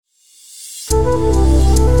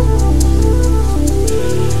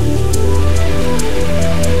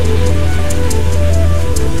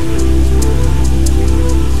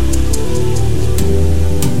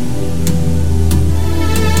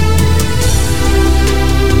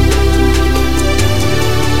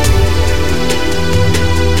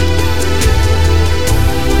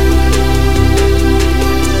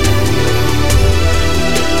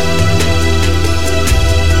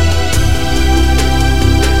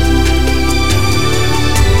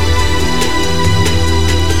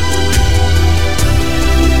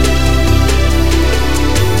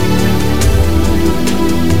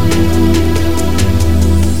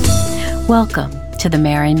Welcome to the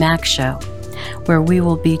Mary Mac Show, where we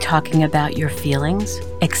will be talking about your feelings,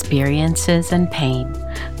 experiences, and pain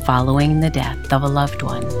following the death of a loved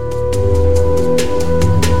one.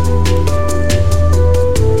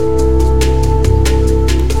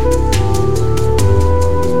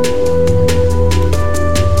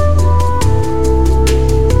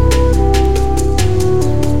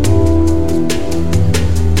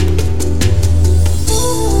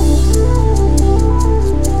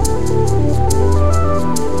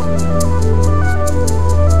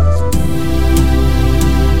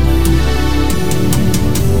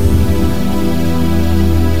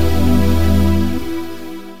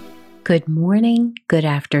 Good morning, good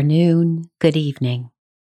afternoon, good evening.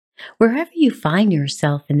 Wherever you find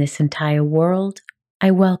yourself in this entire world,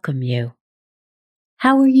 I welcome you.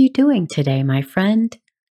 How are you doing today, my friend,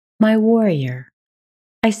 my warrior?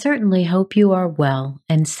 I certainly hope you are well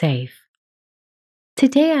and safe.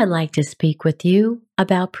 Today I'd like to speak with you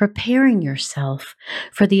about preparing yourself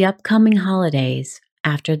for the upcoming holidays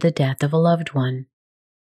after the death of a loved one.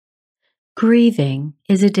 Grieving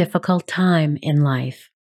is a difficult time in life.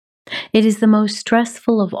 It is the most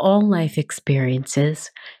stressful of all life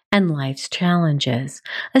experiences and life's challenges,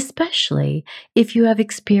 especially if you have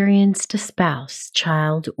experienced a spouse,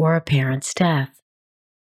 child, or a parent's death.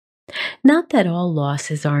 Not that all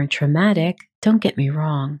losses aren't traumatic, don't get me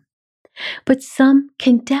wrong, but some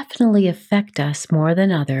can definitely affect us more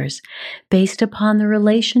than others based upon the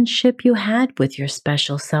relationship you had with your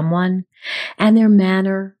special someone and their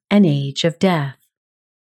manner and age of death.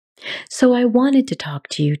 So I wanted to talk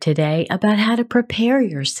to you today about how to prepare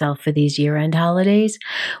yourself for these year-end holidays,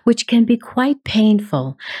 which can be quite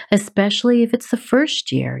painful, especially if it's the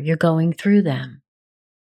first year you're going through them.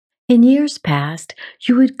 In years past,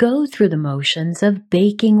 you would go through the motions of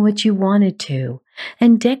baking what you wanted to,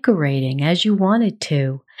 and decorating as you wanted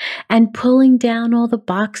to, and pulling down all the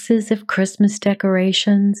boxes of Christmas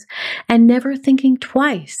decorations, and never thinking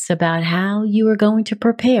twice about how you were going to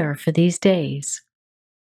prepare for these days.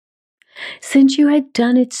 Since you had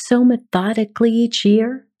done it so methodically each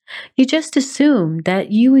year, you just assumed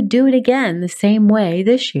that you would do it again the same way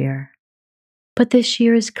this year. But this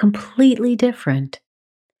year is completely different.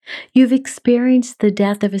 You've experienced the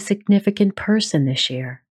death of a significant person this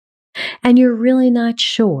year, and you're really not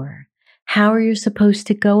sure how you're supposed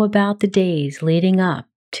to go about the days leading up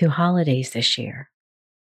to holidays this year.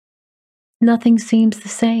 Nothing seems the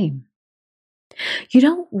same. You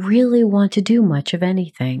don't really want to do much of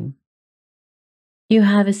anything. You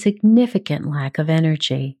have a significant lack of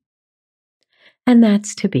energy, and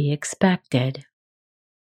that's to be expected.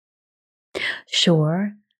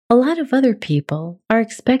 Sure, a lot of other people are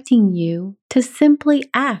expecting you to simply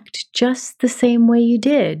act just the same way you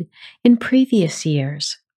did in previous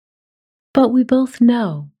years, but we both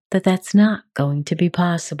know that that's not going to be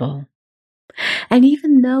possible. And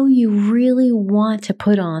even though you really want to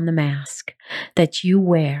put on the mask that you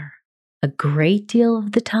wear a great deal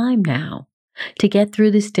of the time now, to get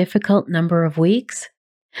through this difficult number of weeks,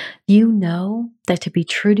 you know that to be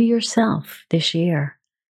true to yourself this year,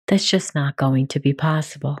 that's just not going to be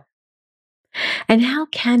possible. And how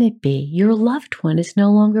can it be your loved one is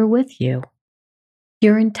no longer with you?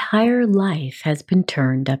 Your entire life has been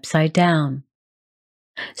turned upside down.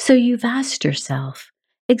 So you've asked yourself,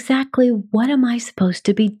 exactly what am I supposed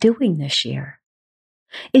to be doing this year?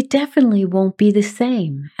 It definitely won't be the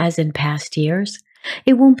same as in past years.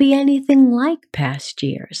 It won't be anything like past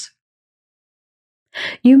years.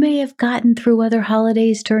 You may have gotten through other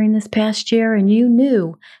holidays during this past year and you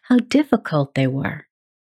knew how difficult they were.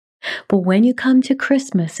 But when you come to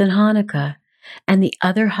Christmas and Hanukkah and the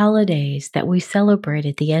other holidays that we celebrate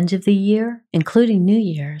at the end of the year, including New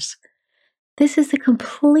Year's, this is a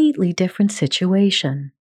completely different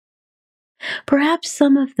situation. Perhaps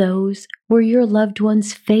some of those were your loved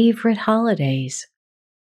one's favorite holidays,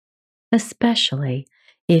 especially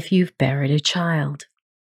if you've buried a child.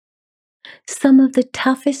 Some of the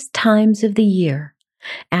toughest times of the year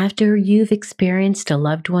after you've experienced a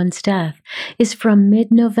loved one's death is from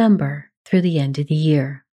mid-November through the end of the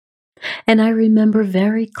year. And I remember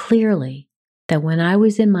very clearly that when I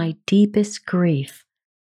was in my deepest grief,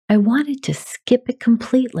 I wanted to skip it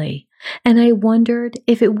completely, and I wondered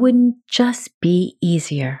if it wouldn't just be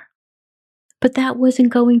easier. But that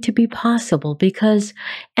wasn't going to be possible because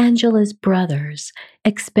Angela's brothers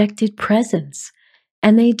expected presents,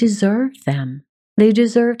 and they deserved them. They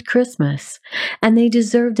deserved Christmas, and they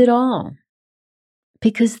deserved it all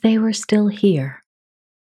because they were still here,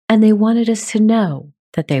 and they wanted us to know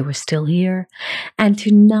that they were still here and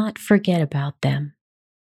to not forget about them.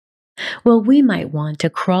 Well, we might want to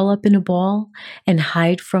crawl up in a ball and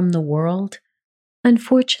hide from the world.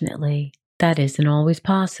 Unfortunately, that isn't always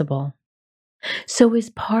possible. So, as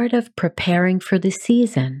part of preparing for the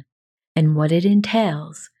season and what it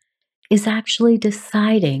entails, is actually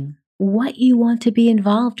deciding what you want to be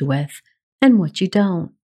involved with and what you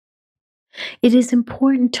don't. It is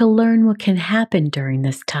important to learn what can happen during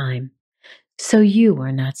this time so you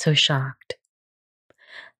are not so shocked.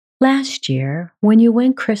 Last year, when you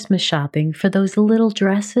went Christmas shopping for those little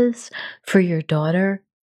dresses for your daughter,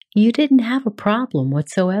 you didn't have a problem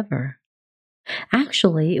whatsoever.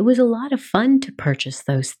 Actually, it was a lot of fun to purchase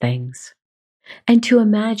those things and to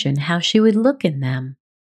imagine how she would look in them.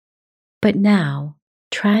 But now,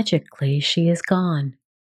 tragically, she is gone.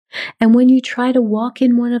 And when you try to walk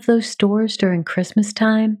in one of those stores during Christmas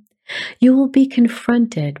time, you will be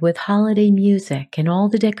confronted with holiday music and all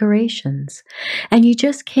the decorations, and you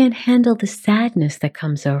just can't handle the sadness that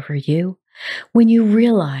comes over you when you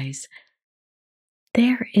realize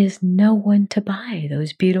there is no one to buy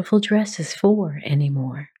those beautiful dresses for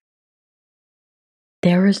anymore.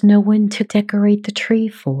 There is no one to decorate the tree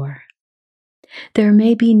for. There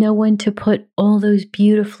may be no one to put all those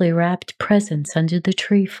beautifully wrapped presents under the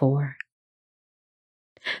tree for,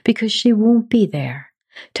 because she won't be there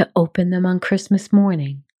to open them on Christmas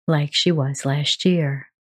morning like she was last year.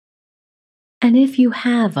 And if you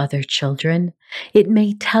have other children, it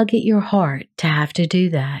may tug at your heart to have to do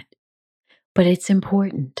that. But it's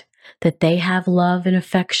important that they have love and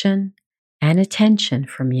affection and attention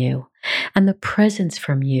from you, and the presents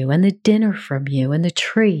from you, and the dinner from you, and the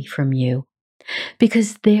tree from you,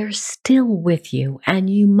 because they're still with you, and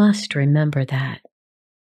you must remember that.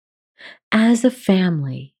 As a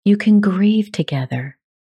family, you can grieve together,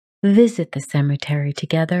 visit the cemetery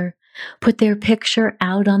together, put their picture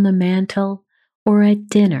out on the mantle or at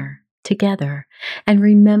dinner together, and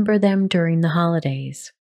remember them during the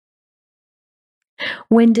holidays.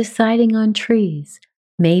 When deciding on trees,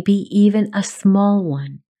 maybe even a small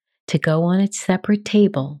one to go on its separate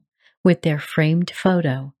table with their framed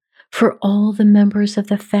photo for all the members of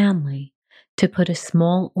the family to put a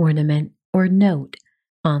small ornament or note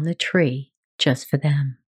on the tree just for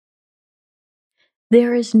them.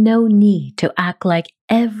 There is no need to act like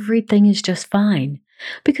everything is just fine,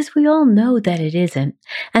 because we all know that it isn't,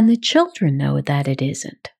 and the children know that it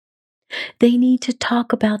isn't. They need to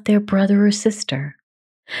talk about their brother or sister.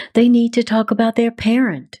 They need to talk about their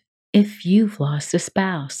parent if you've lost a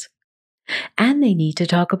spouse. And they need to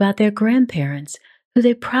talk about their grandparents, who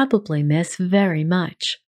they probably miss very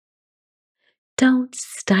much. Don't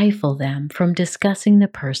stifle them from discussing the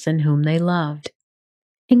person whom they loved.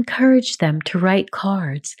 Encourage them to write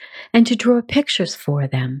cards and to draw pictures for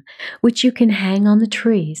them, which you can hang on the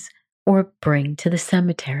trees or bring to the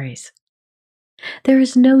cemeteries. There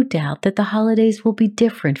is no doubt that the holidays will be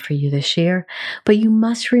different for you this year, but you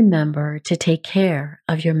must remember to take care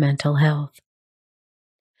of your mental health.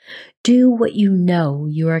 Do what you know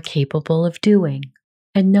you are capable of doing,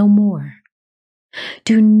 and no more.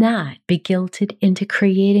 Do not be guilted into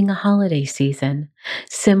creating a holiday season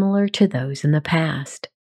similar to those in the past.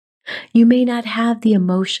 You may not have the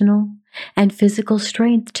emotional and physical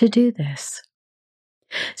strength to do this.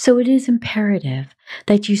 So it is imperative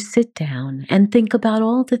that you sit down and think about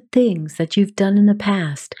all the things that you've done in the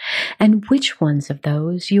past and which ones of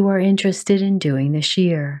those you are interested in doing this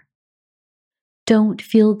year. Don't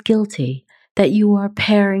feel guilty that you are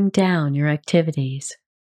paring down your activities.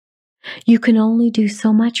 You can only do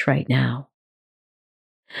so much right now.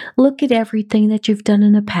 Look at everything that you've done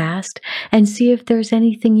in the past and see if there's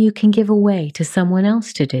anything you can give away to someone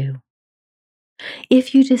else to do.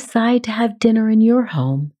 If you decide to have dinner in your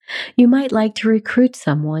home, you might like to recruit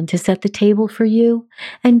someone to set the table for you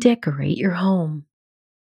and decorate your home.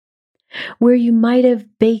 Where you might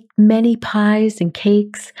have baked many pies and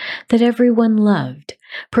cakes that everyone loved,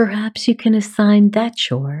 perhaps you can assign that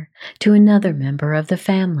chore to another member of the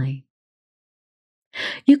family.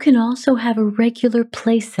 You can also have a regular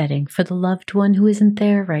place setting for the loved one who isn't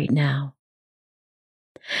there right now.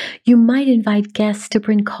 You might invite guests to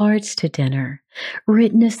bring cards to dinner,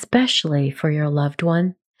 written especially for your loved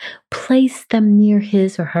one. Place them near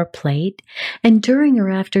his or her plate, and during or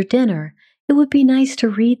after dinner, it would be nice to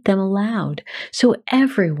read them aloud so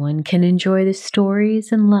everyone can enjoy the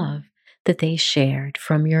stories and love that they shared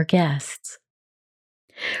from your guests.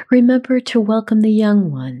 Remember to welcome the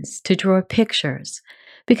young ones to draw pictures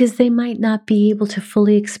because they might not be able to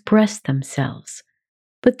fully express themselves,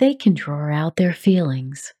 but they can draw out their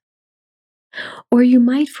feelings. Or you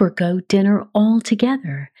might forego dinner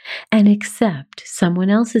altogether and accept someone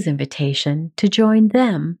else's invitation to join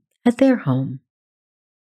them at their home.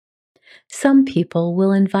 Some people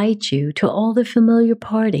will invite you to all the familiar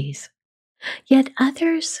parties, yet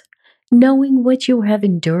others, knowing what you have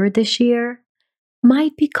endured this year,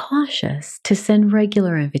 might be cautious to send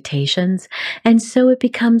regular invitations, and so it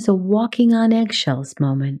becomes a walking on eggshells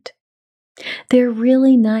moment. They're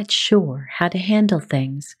really not sure how to handle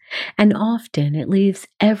things, and often it leaves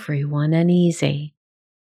everyone uneasy.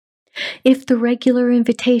 If the regular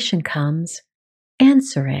invitation comes,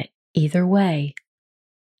 answer it either way.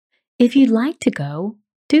 If you'd like to go,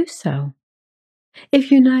 do so.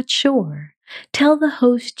 If you're not sure, tell the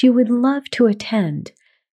host you would love to attend,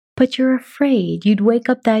 but you're afraid you'd wake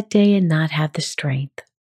up that day and not have the strength.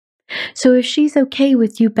 So if she's okay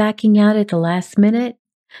with you backing out at the last minute,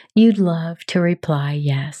 you'd love to reply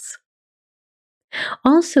yes.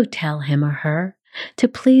 Also tell him or her to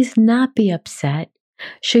please not be upset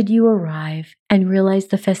should you arrive and realize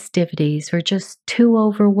the festivities are just too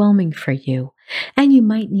overwhelming for you and you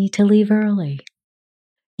might need to leave early.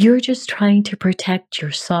 You're just trying to protect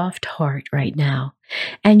your soft heart right now,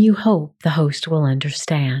 and you hope the host will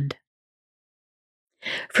understand.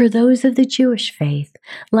 For those of the Jewish faith,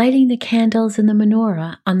 lighting the candles in the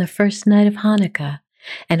menorah on the first night of Hanukkah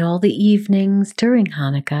and all the evenings during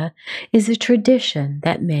Hanukkah is a tradition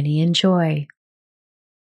that many enjoy.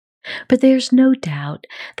 But there's no doubt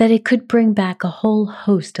that it could bring back a whole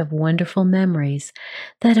host of wonderful memories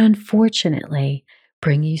that unfortunately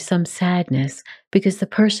bring you some sadness because the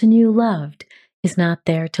person you loved is not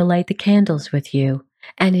there to light the candles with you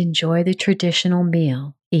and enjoy the traditional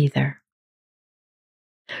meal either.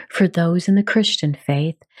 For those in the Christian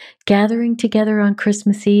faith, gathering together on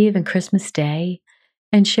Christmas Eve and Christmas Day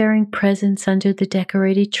and sharing presents under the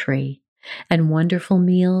decorated tree and wonderful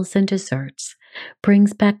meals and desserts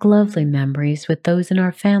brings back lovely memories with those in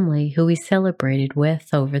our family who we celebrated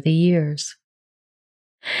with over the years.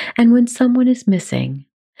 And when someone is missing,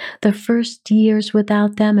 the first years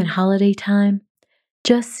without them at holiday time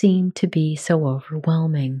just seem to be so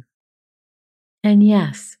overwhelming. And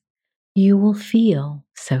yes, you will feel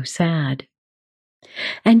so sad.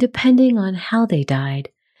 And depending on how they died,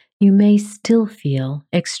 you may still feel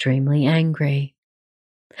extremely angry.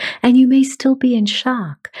 And you may still be in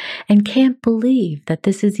shock and can't believe that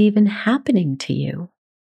this is even happening to you.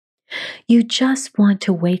 You just want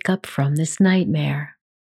to wake up from this nightmare.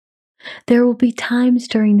 There will be times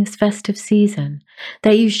during this festive season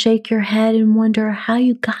that you shake your head and wonder how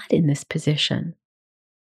you got in this position.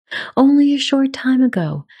 Only a short time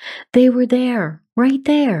ago, they were there, right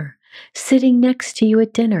there, sitting next to you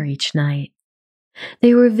at dinner each night.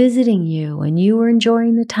 They were visiting you and you were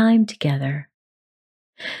enjoying the time together.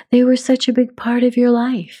 They were such a big part of your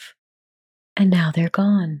life, and now they're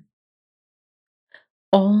gone.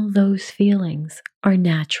 All those feelings are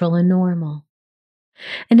natural and normal.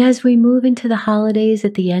 And as we move into the holidays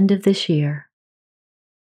at the end of this year,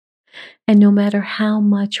 and no matter how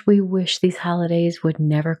much we wish these holidays would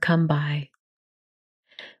never come by,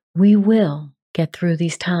 we will get through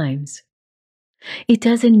these times. It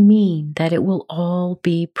doesn't mean that it will all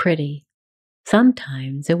be pretty.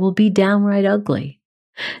 Sometimes it will be downright ugly.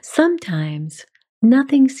 Sometimes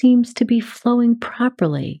nothing seems to be flowing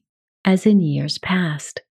properly as in years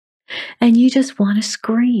past, and you just want to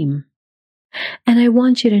scream. And I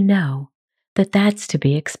want you to know that that's to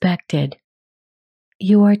be expected.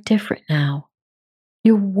 You are different now.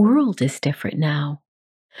 Your world is different now.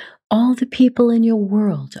 All the people in your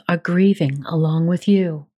world are grieving along with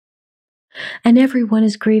you. And everyone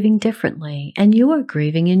is grieving differently, and you are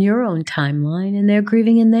grieving in your own timeline, and they're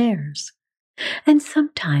grieving in theirs. And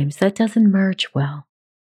sometimes that doesn't merge well.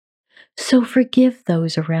 So forgive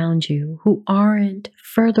those around you who aren't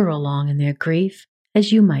further along in their grief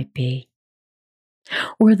as you might be,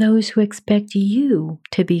 or those who expect you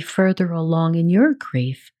to be further along in your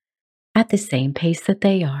grief at the same pace that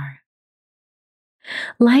they are.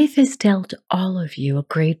 Life has dealt all of you a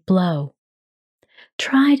great blow.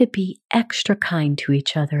 Try to be extra kind to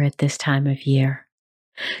each other at this time of year.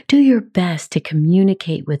 Do your best to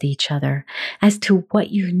communicate with each other as to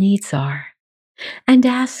what your needs are, and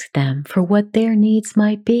ask them for what their needs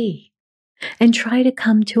might be, and try to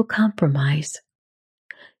come to a compromise.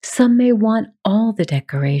 Some may want all the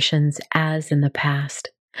decorations as in the past.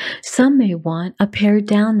 Some may want a pared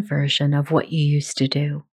down version of what you used to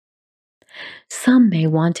do. Some may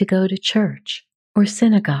want to go to church or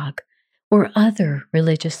synagogue or other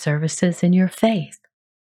religious services in your faith.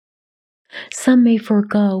 Some may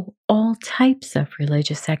forego all types of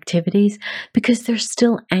religious activities because they're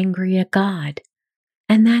still angry at God,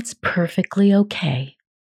 and that's perfectly okay.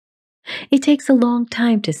 It takes a long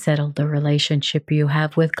time to settle the relationship you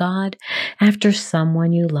have with God after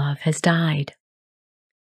someone you love has died.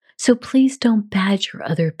 So please don't badger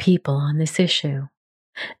other people on this issue.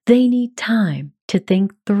 They need time to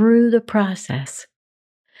think through the process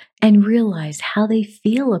and realize how they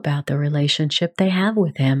feel about the relationship they have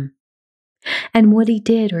with him and what he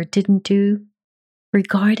did or didn't do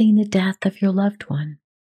regarding the death of your loved one.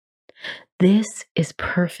 This is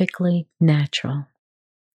perfectly natural.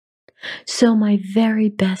 So my very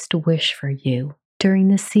best wish for you during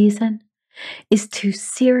this season is to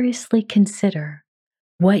seriously consider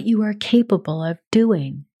what you are capable of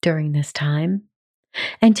doing during this time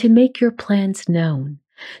and to make your plans known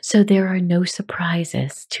so there are no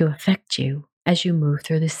surprises to affect you as you move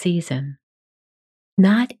through the season.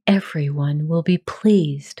 Not everyone will be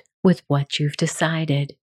pleased with what you've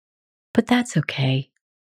decided, but that's okay.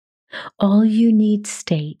 All you need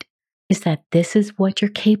state is that this is what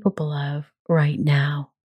you're capable of right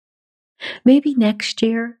now. Maybe next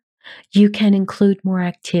year you can include more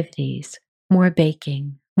activities, more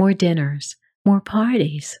baking, more dinners, more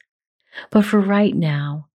parties. But for right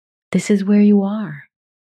now, this is where you are.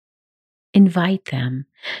 Invite them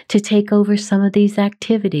to take over some of these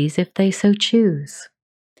activities if they so choose,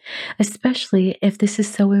 especially if this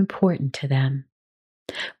is so important to them.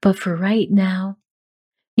 But for right now,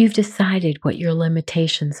 you've decided what your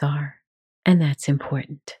limitations are, and that's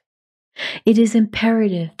important. It is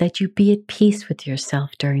imperative that you be at peace with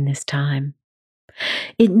yourself during this time.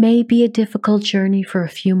 It may be a difficult journey for a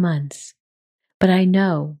few months, but I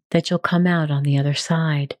know that you'll come out on the other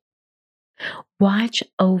side. Watch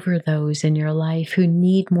over those in your life who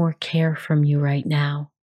need more care from you right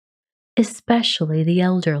now, especially the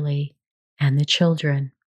elderly and the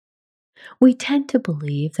children. We tend to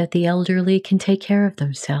believe that the elderly can take care of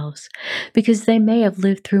themselves because they may have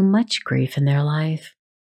lived through much grief in their life.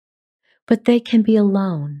 But they can be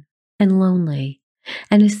alone and lonely,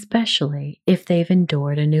 and especially if they've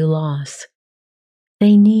endured a new loss.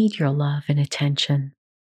 They need your love and attention.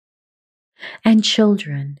 And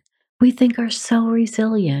children, we think are so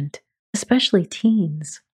resilient, especially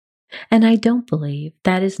teens. And I don't believe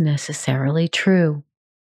that is necessarily true.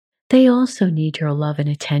 They also need your love and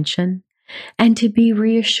attention, and to be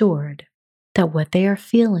reassured that what they are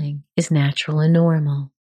feeling is natural and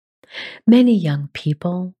normal. Many young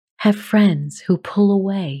people have friends who pull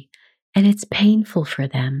away, and it's painful for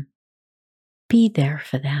them. Be there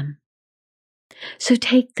for them. So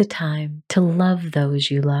take the time to love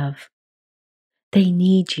those you love. They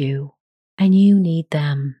need you, and you need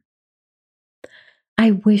them.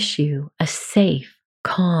 I wish you a safe,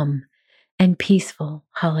 calm, and peaceful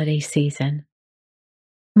holiday season.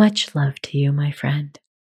 Much love to you, my friend.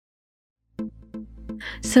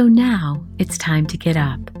 So now it's time to get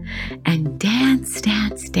up and dance,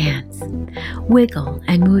 dance, dance. Wiggle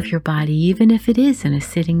and move your body even if it is in a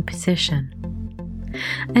sitting position.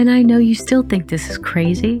 And I know you still think this is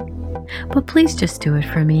crazy, but please just do it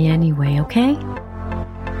for me anyway, okay?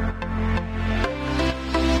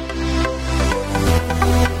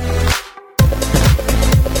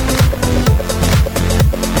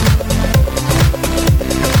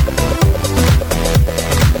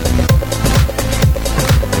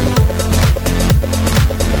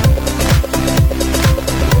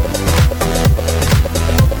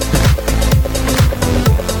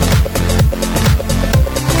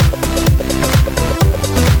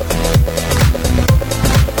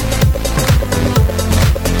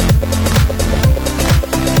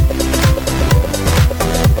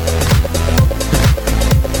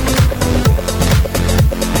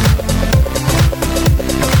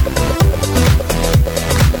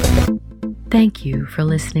 Thank you for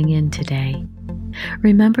listening in today.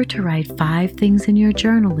 Remember to write 5 things in your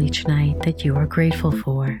journal each night that you are grateful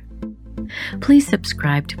for. Please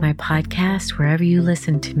subscribe to my podcast wherever you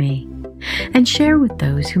listen to me and share with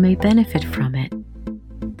those who may benefit from it.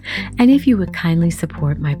 And if you would kindly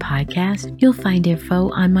support my podcast, you'll find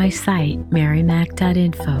info on my site,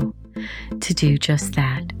 marymac.info, to do just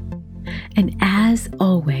that. And as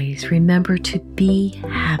always, remember to be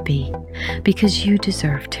happy because you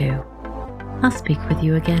deserve to. I'll speak with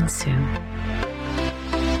you again soon.